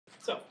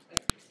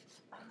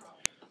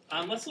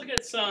Let's look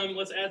at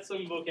let's add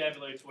some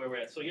vocabulary to where we're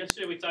at. So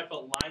yesterday we talked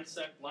about lines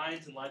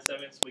and line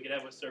segments we could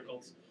have with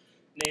circles,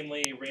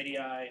 namely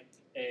radii,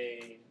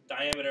 a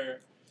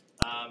diameter,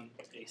 a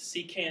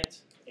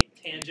secant, a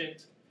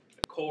tangent,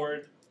 a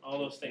chord, all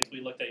those things we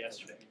looked at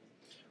yesterday.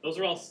 Those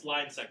are all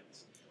line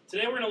segments.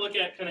 Today we're going to look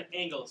at kind of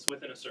angles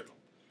within a circle.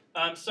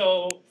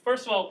 So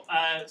first of all,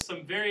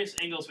 some various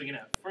angles we can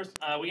have. First,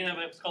 we can have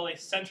what's called a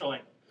central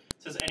angle.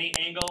 It says any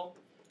angle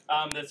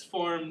that's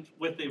formed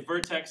with a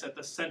vertex at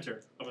the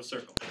center of a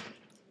circle.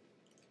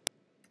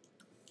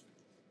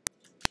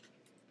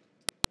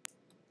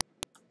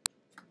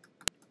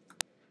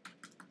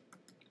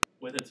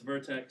 With its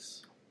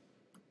vertex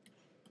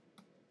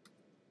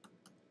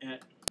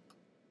at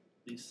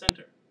the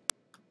center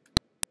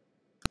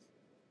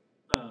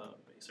of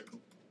a circle.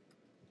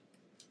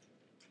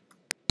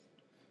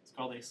 It's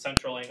called a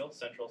central angle,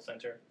 central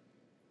center.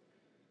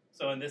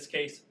 So in this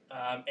case,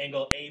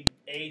 angle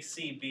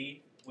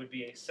ACB would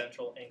be a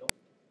central angle.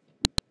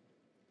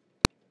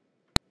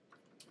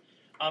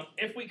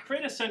 If we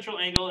create a central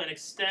angle and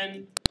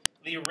extend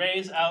the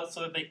rays out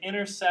so that they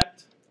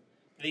intersect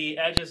the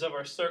edges of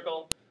our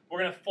circle, we're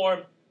going to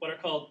form what are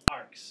called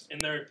arcs. And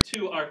there are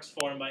two arcs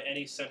formed by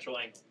any central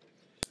angle.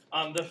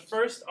 The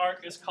first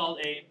arc is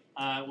called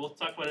we'll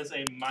talk about as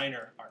a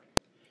minor arc.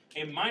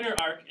 A minor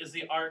arc is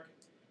the arc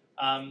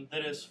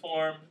that is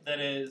formed, that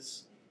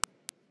is,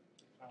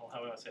 I don't know how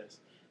I want to say this.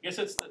 I guess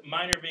it's the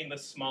minor being the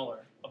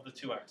smaller of the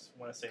two arcs. I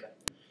want to say that.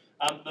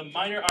 The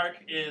minor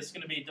arc is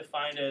going to be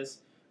defined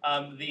as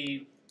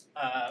the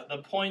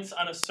points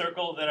on a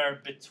circle that are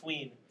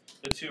between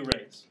the two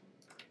rays.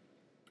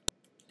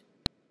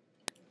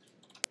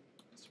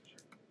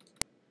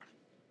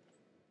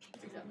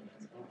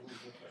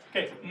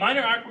 Okay,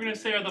 minor arc we're going to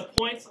say are the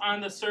points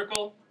on the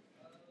circle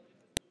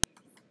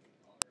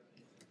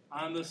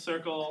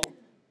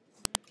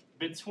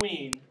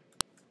between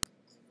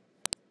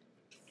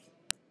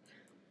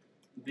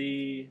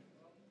the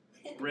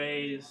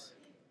rays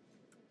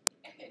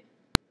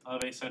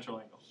of a central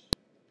angle.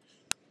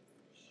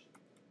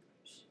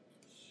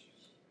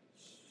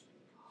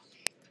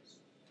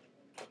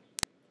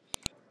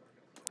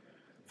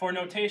 For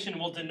notation,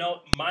 we'll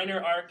denote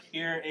minor arc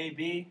here,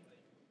 AB,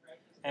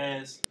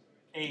 as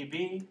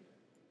AB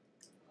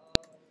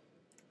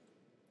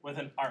with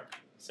an arc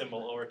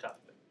symbol over top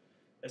of it.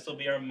 This will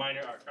be our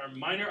minor arc. Our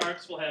minor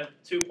arcs will have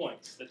 2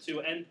 points, the 2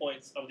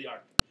 endpoints of the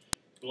arc.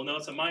 We'll know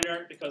it's a minor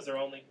arc because there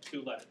are only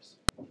 2 letters.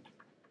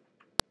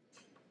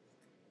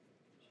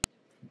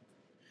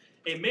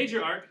 A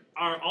major arc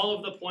are all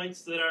of the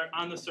points that are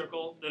on the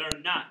circle that are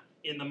not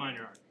in the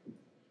minor arc.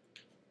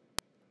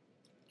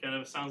 Kind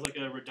of sounds like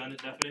a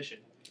redundant definition,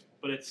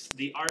 but it's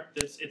the arc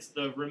it's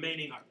the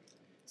remaining arc.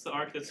 It's the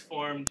arc that's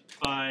formed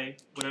by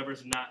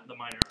whatever's not the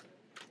minor arc.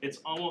 It's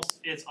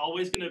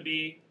always going to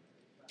be,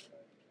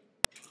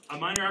 a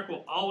minor arc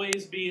will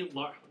always be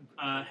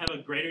have a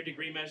greater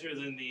degree measure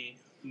than the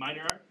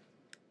minor arc.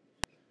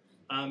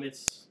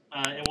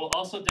 It will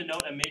also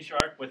denote a major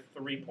arc with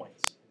 3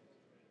 points.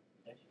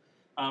 Okay.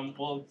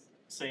 We'll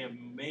say a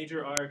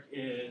major arc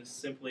is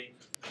simply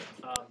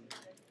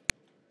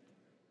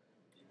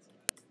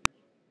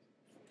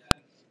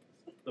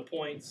the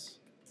points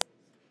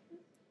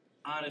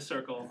on a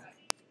circle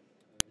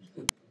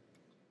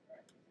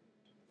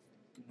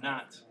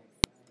not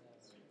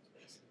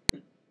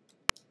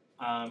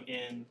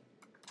in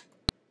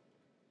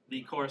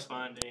the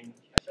corresponding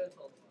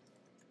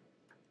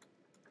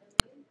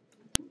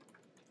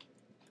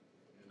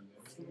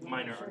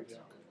minor arc.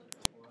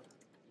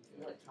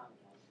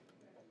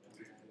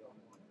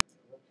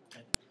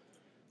 Okay.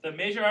 The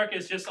major arc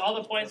is just all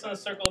the points on a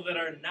circle that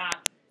are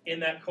not in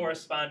that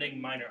corresponding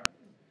minor arc.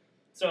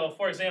 So,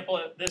 for example,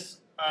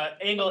 this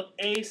angle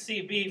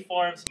ACB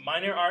forms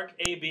minor arc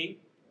AB.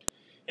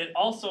 It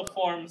also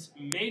forms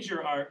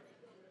major arc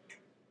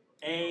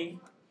ADB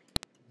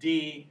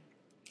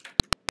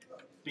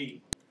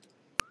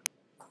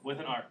with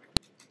an arc.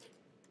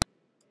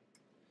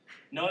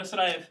 Notice that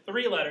I have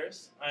 3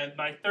 letters.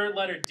 My third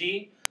letter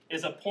D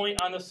is a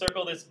point on the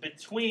circle that's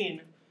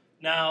between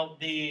now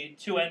the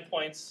 2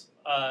 endpoints,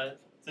 of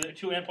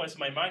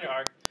my minor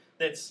arc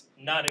that's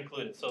not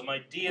included. So my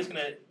D is going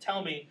to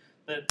tell me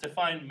that to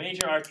find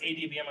major arc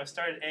ADB, I'm going to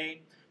start at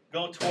A,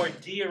 go toward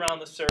D around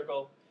the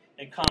circle,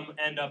 and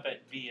end up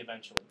at B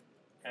eventually.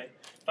 Okay?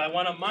 If I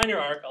want a minor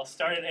arc, I'll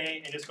start at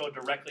A and just go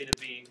directly to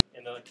B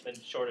in the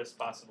shortest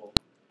possible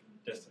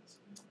distance.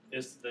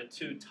 This is the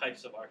 2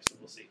 types of arcs that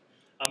we'll see.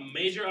 A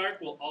major arc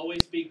will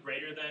always be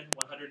greater than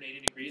 180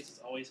 degrees. It's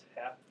always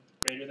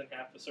greater than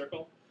half a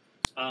circle.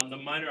 The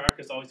minor arc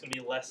is always going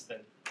to be less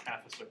than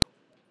half a circle.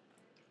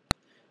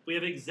 If we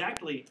have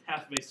exactly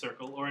half of a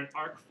circle, or an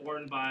arc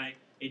formed by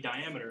a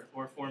diameter,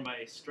 or formed by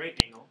a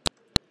straight angle,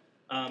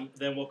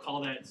 then we'll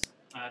call that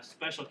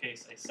special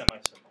case a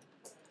semicircle.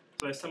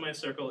 So a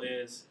semicircle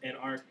is an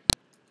arc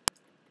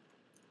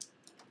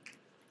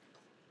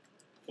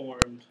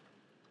formed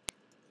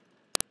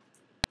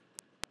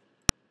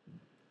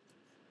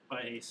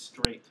by a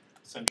straight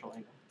central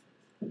angle.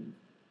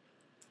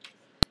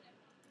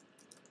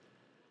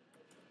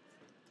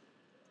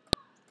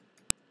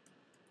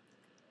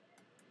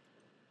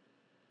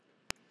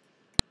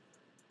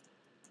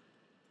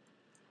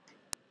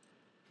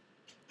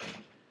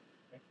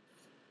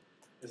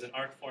 is an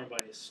arc formed by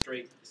a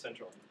straight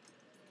central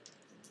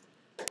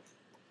angle.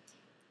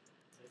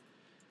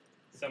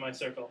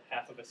 Semicircle,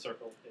 half of a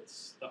circle,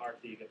 it's the arc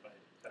that you get by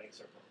cutting a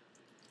circle.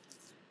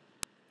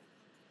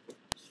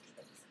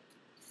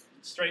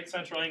 Straight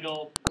central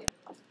angle,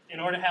 in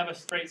order to have a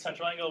straight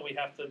central angle, we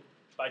have to,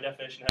 by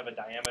definition, have a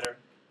diameter.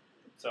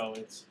 So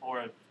it's,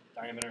 or a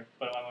diameter,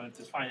 but I want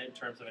to define it in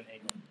terms of an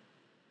angle.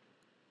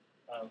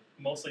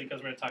 Mostly because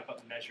we're going to talk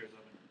about the measures of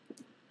it.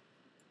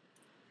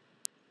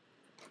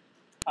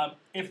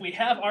 If we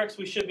have arcs,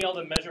 we should be able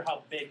to measure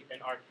how big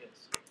an arc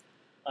is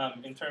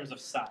in terms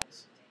of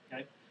size.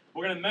 Okay?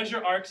 We're going to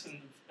measure arcs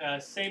in the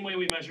same way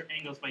we measure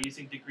angles by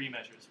using degree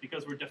measures,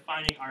 because we're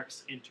defining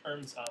arcs in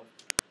terms of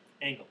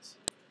angles.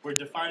 We're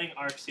defining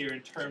arcs here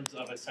in terms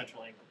of a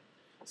central angle.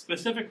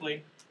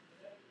 Specifically,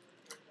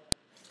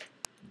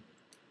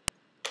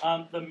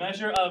 the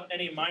measure of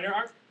any minor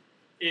arc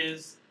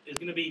is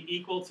going to be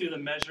equal to the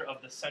measure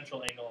of the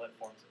central angle that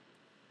forms it.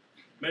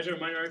 Measure of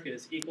minor arc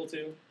is equal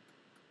to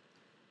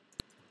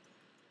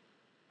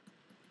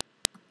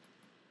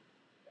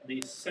the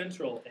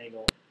central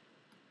angle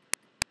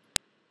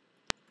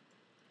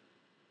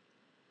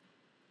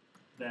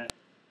that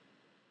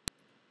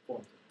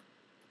forms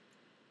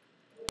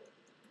it.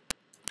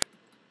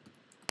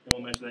 And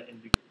we'll measure that in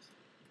degrees.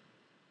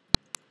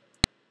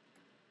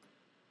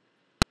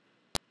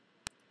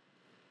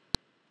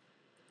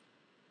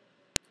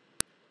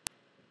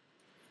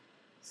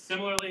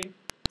 Similarly,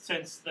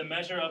 since the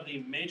measure of the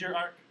major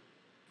arc,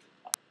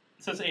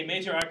 since a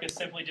major arc is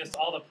simply just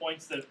all the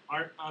points that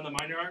aren't on the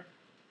minor arc,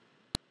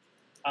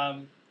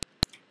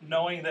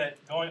 knowing that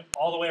going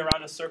all the way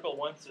around a circle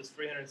once is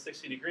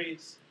 360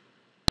 degrees,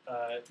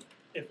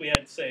 if we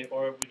had, say,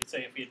 or we could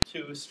say if we had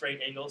two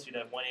straight angles, you'd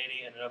have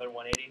 180 and another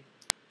 180.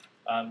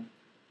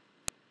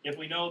 If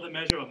we know the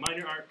measure of a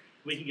minor arc,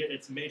 we can get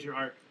its major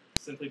arc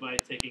simply by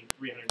taking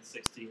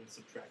 360 and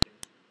subtracting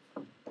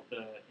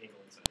the angle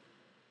inside.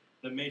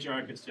 The major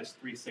arc is just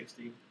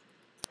 360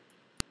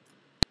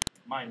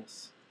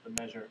 minus the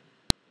measure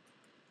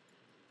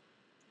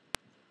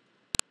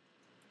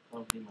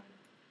of the minor.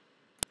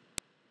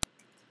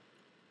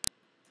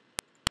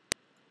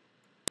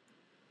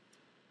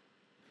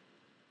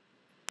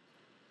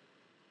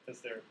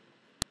 Because they're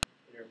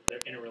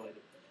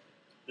interrelated.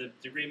 The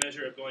degree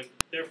measure of going,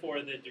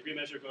 therefore, the degree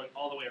measure of going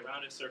all the way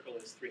around a circle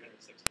is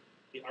 360.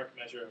 The arc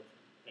measure of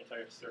the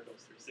entire circle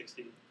is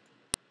 360,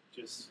 which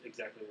is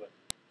exactly what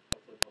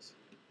hopefully most of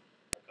you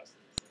are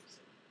accustomed to.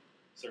 So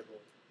circle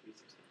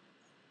 360.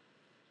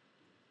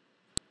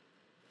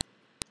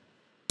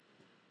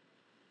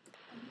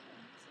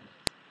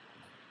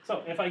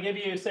 So if I give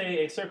you,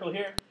 say, a circle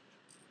here,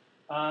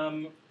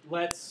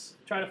 let's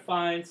try to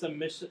find some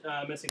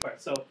missing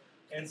parts. So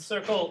in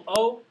circle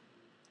O,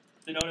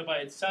 denoted by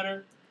its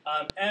center,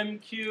 M,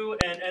 Q,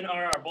 and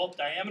NR are both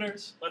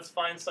diameters. Let's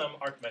find some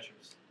arc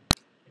measures.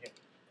 Okay.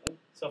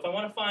 So if I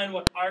want to find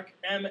what arc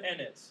MN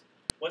is,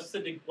 what's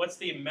the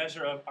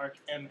measure of arc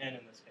MN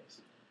in this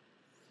case?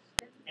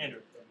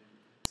 Andrew.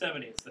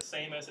 70. It's the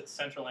same as its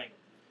central angle.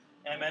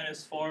 MN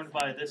is formed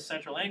by this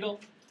central angle.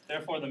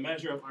 Therefore, the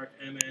measure of arc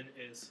MN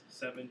is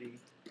 70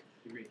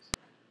 degrees.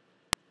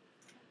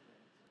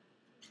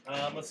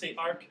 Let's see,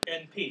 arc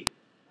NP.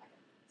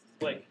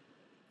 Blake,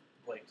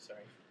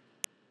 sorry.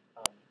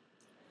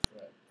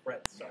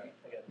 Brett, sorry.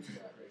 Again.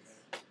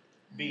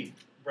 B,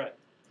 Brett.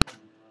 That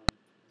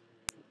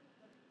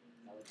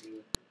would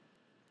be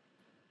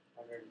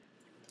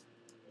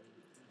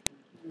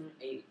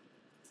 180.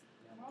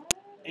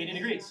 80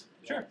 degrees,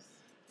 sure.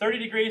 30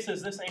 degrees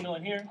is this angle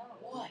in here.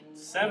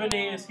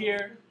 70 is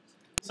here.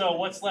 So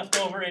what's left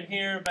over in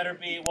here better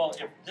be, well,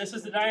 if this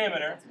is the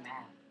diameter,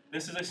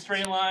 this is a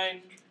straight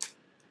line,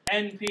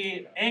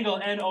 NP, angle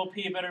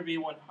NOP better be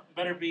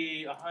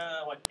 80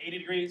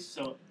 degrees,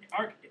 so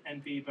arc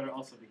NP better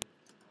also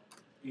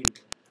be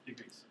 80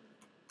 degrees.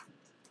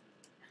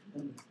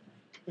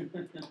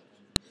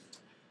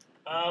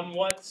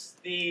 What's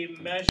the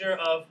measure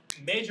of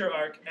major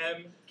arc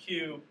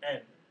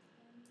MQN?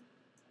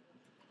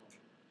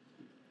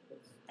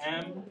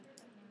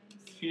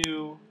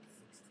 MQN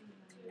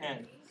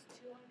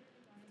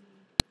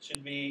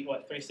should be,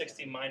 what,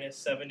 360 minus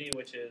 70,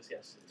 which is,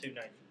 yes,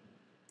 290.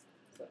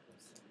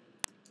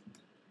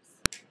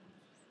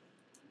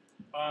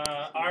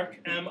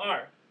 Arc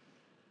MR.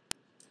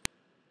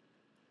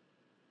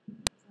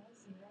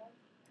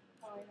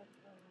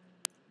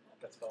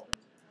 Let's go.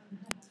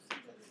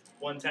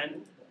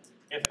 110.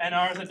 If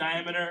NR is a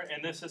diameter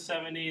and this is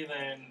 70,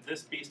 then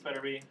this piece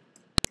better be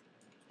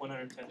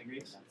 110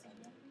 degrees.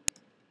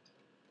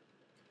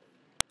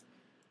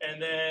 And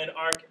then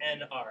arc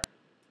NR.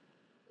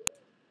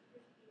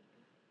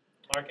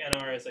 Arc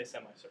NR is a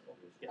semicircle.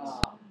 Yes.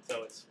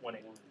 So it's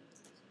 180.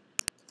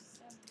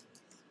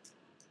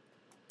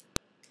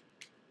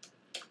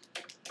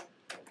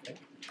 Okay.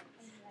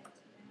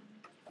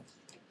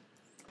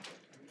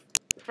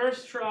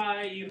 First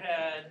try, you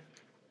had,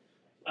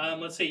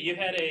 let's see, you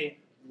had a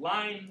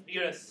line,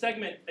 you had a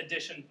segment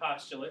addition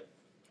postulate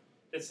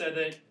that said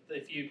that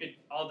if you could,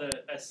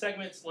 a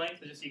segment's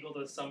length is just equal to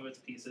the sum of its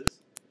pieces.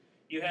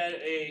 you had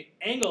a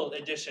angle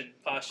addition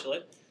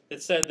postulate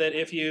that said that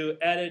if you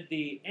added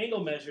the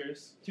angle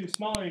measures, two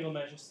smaller angle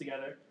measures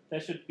together,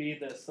 that should be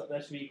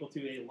equal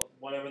to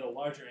whatever the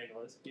larger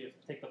angle is. You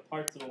take the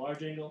parts of a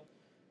large angle,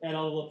 add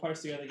all the little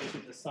parts together, gives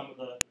you the sum of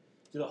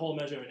the whole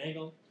measure of an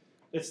angle.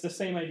 It's the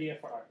same idea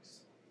for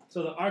arcs.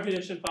 So the arc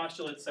addition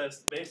postulate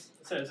says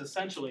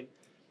essentially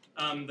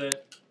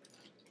that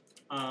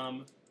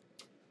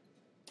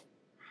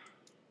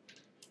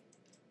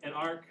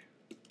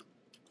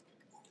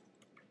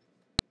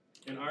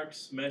an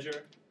arc's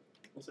measure,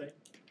 we'll say,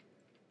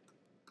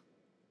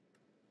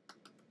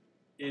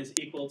 is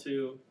equal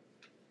to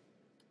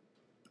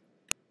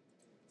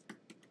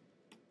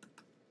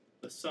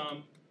the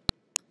sum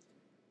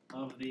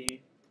of the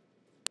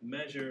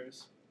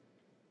measures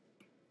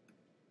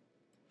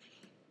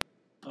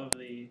of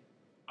the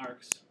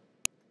arcs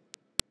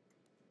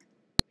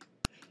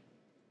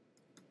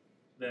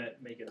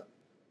that make it up.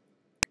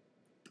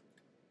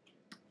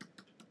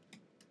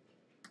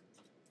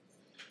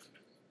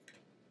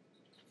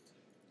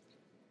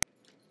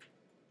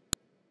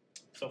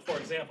 So for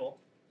example,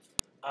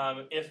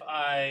 if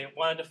I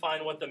wanted to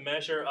find what the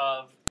measure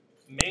of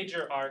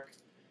major arc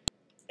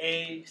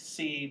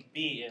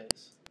ACB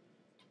is,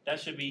 that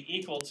should be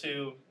equal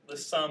to the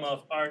sum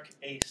of arc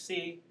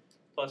AC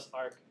plus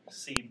arc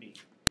CB.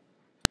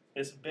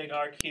 This big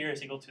arc here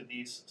is equal to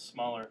these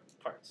smaller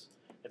parts.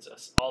 It's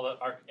all the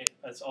arc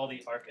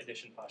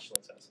addition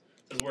postulate says.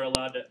 It says we're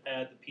allowed to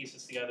add the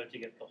pieces together to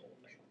get the whole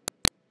thing.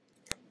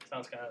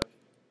 Sounds kind of,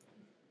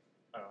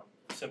 I don't know,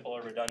 simple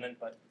or redundant,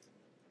 but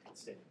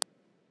let's see.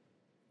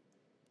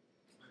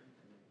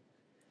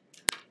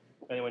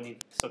 Anyone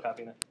still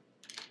copying that?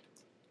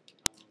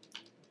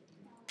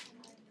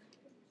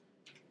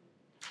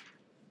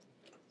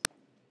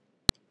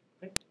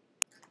 Okay.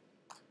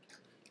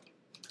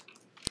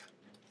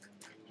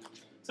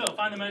 So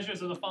find the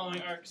measures of the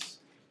following arcs.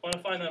 I want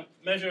to find the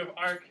measure of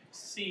arc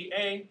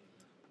CA.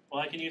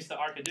 Well, I can use the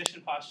arc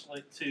addition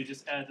postulate to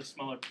just add the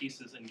smaller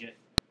pieces and get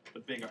the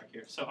big arc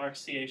here. So arc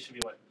CA should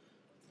be what?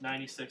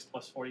 96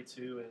 plus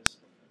 42 is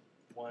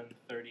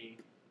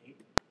 138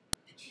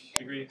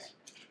 degrees.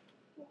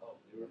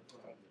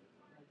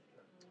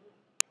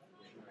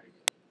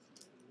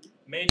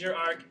 Major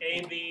arc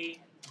AB,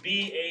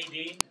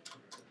 BAD,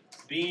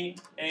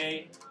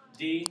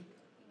 BAD.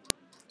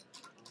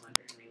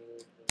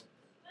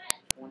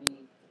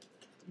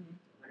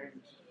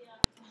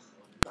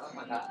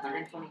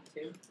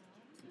 122?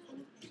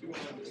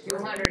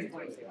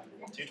 222.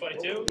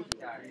 222?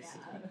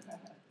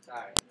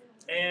 Sorry.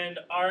 And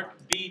arc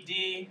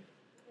BD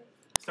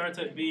starts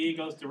at B,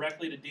 goes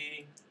directly to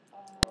D.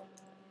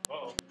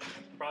 Uh-oh.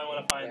 Probably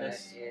want to find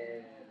this.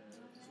 Yeah.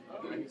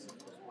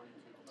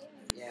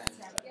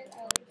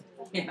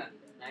 Yeah.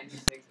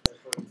 96 plus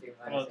 42.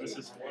 Well, this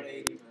is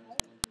 180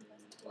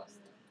 well,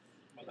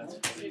 that's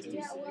 42.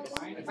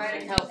 If I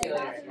had a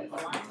calculator,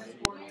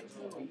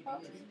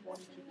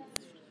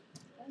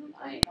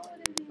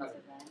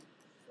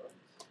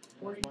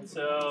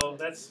 So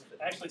that's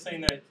actually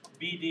saying that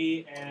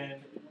BD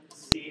and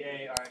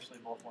CA are actually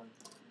both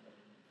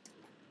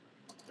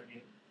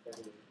 138.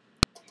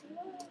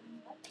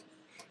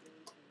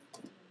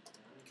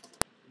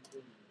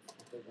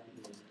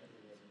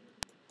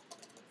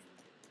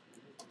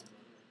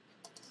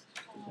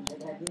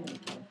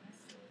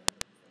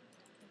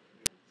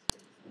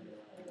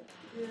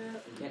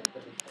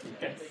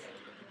 Okay.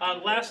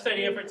 Last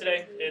idea for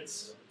today.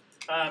 It's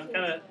kind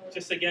of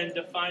just again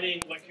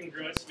defining what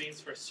congruence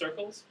means for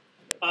circles.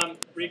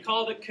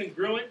 Recall that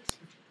congruent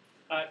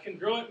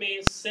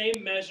means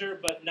same measure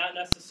but not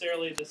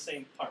necessarily the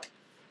same part.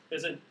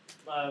 There's a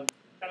kind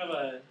of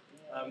a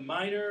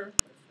minor,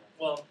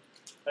 well,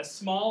 a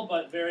small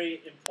but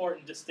very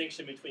important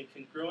distinction between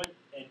congruent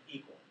and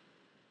equal.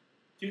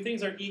 Two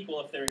things are equal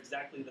if they're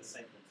exactly the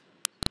same.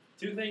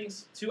 Two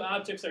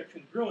objects are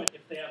congruent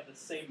if they have the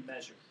same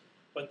measure,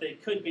 but they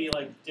could be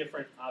like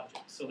different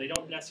objects. So they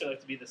don't necessarily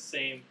have to be the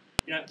same.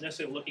 You're not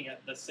necessarily looking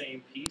at the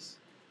same piece.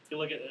 You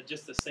look at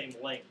just the same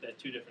length at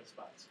two different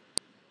spots.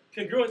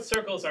 Congruent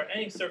circles are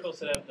any circles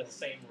that have the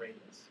same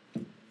radius.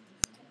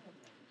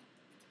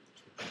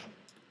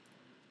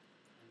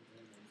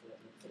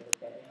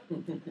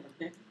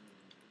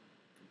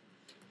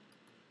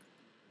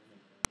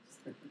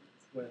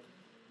 With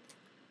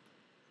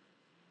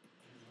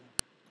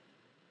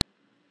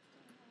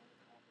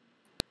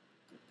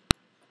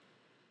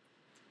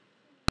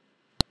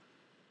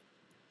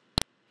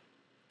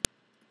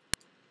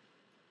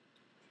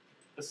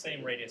the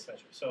same radius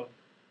measure. So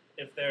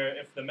if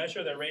the measure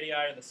of their radii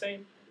are the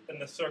same, then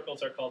the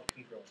circles are called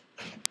congruent.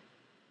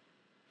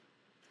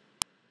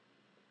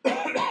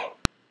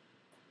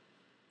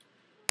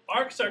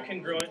 Arcs are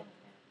congruent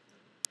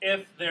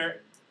if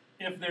their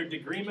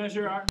degree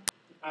measure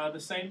are the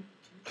same.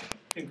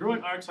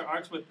 Congruent arcs are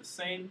arcs with the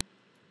same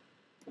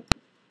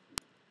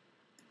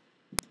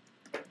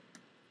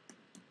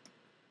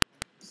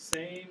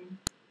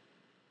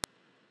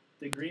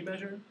degree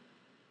measure.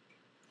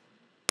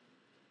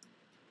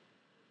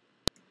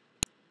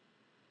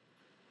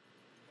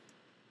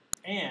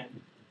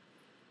 And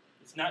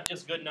It's not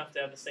just good enough to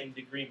have the same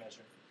degree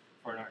measure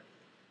for an arc.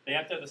 They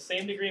have to have the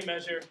same degree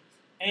measure,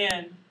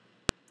 and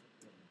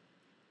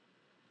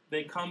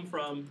they come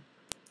from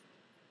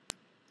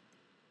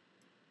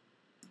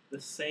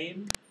the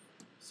same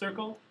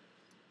circle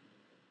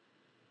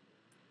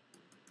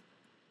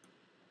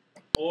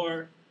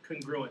or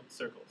congruent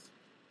circles.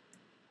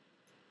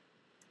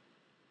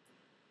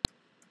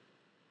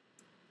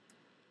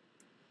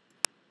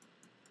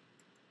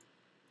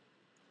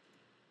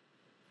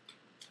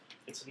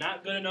 It's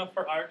not good enough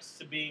for arcs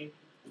to be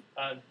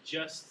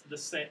just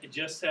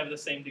have the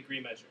same degree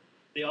measure.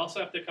 They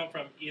also have to come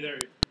from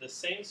either the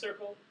same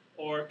circle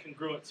or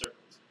congruent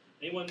circles.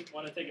 Anyone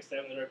want to take a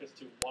stab in the dark as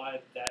to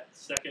why that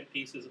second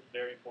piece is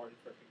very important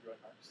for congruent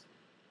arcs?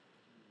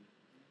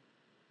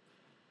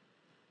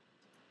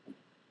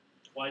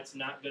 Why it's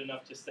not good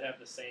enough just to have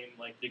the same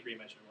degree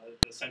measure? Why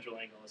the central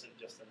angle isn't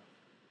just enough?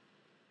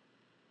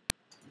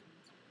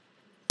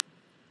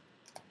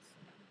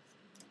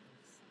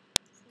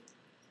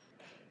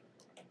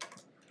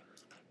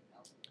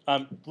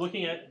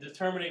 Looking at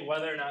determining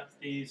whether or not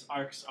these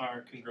arcs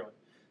are congruent.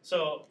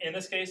 So in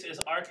this case, is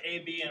arc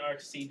AB and arc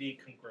CD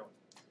congruent?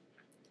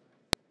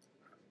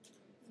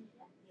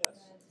 Yes.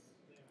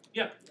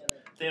 Yeah,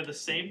 they have the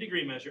same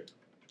degree measure,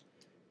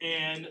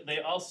 and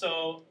they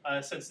also,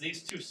 since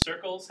these two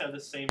circles have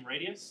the same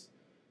radius,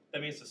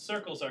 that means the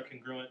circles are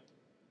congruent.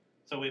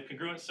 So we have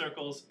congruent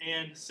circles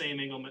and same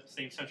angle,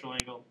 same central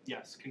angle.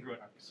 Yes,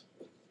 congruent arcs.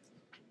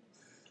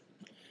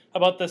 How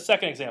about the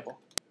second example?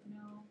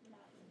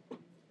 No.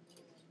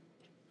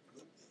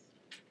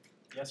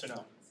 Yes or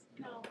no?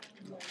 No.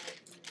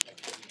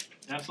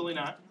 Absolutely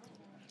not.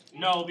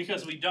 No,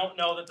 because we don't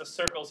know that the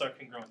circles are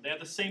congruent. They have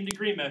the same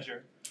degree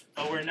measure,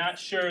 but we're not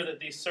sure that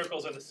these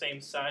circles are the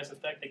same size. In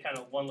fact,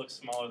 one looks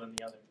smaller than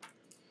the other.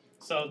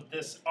 So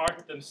this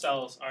arc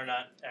themselves are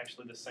not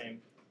actually the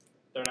same.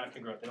 They're not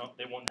congruent.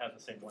 They won't have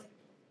the same length.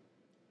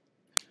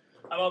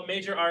 How about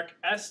major arc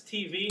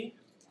STV,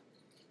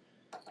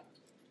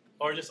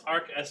 or just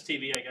arc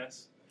STV, I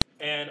guess,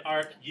 and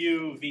arc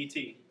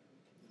UVT?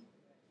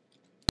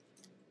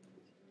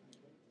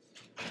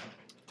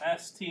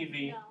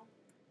 STV. No.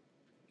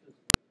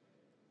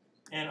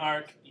 And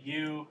arc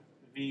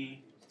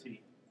UVT.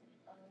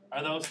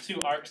 Are those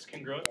two arcs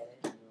congruent?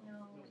 No.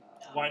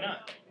 Why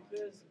not?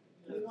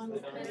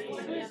 One's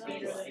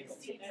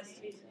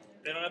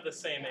They don't have the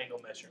same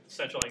angle measure,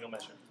 central angle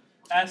measure.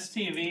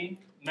 STV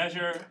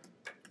measure.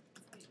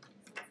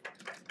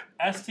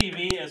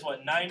 STV is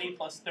what, 90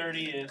 plus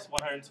 30 is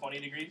 120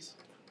 degrees.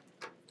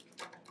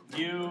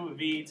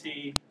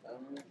 UVT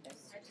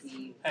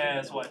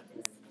has what?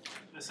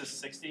 This is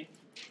 60.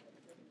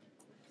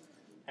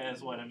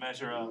 Has what, a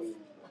measure of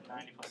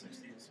 90 plus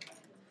 60 is.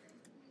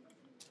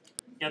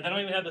 Yeah, they don't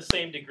even have the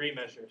same degree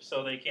measure,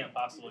 so they can't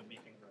possibly be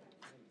congruent.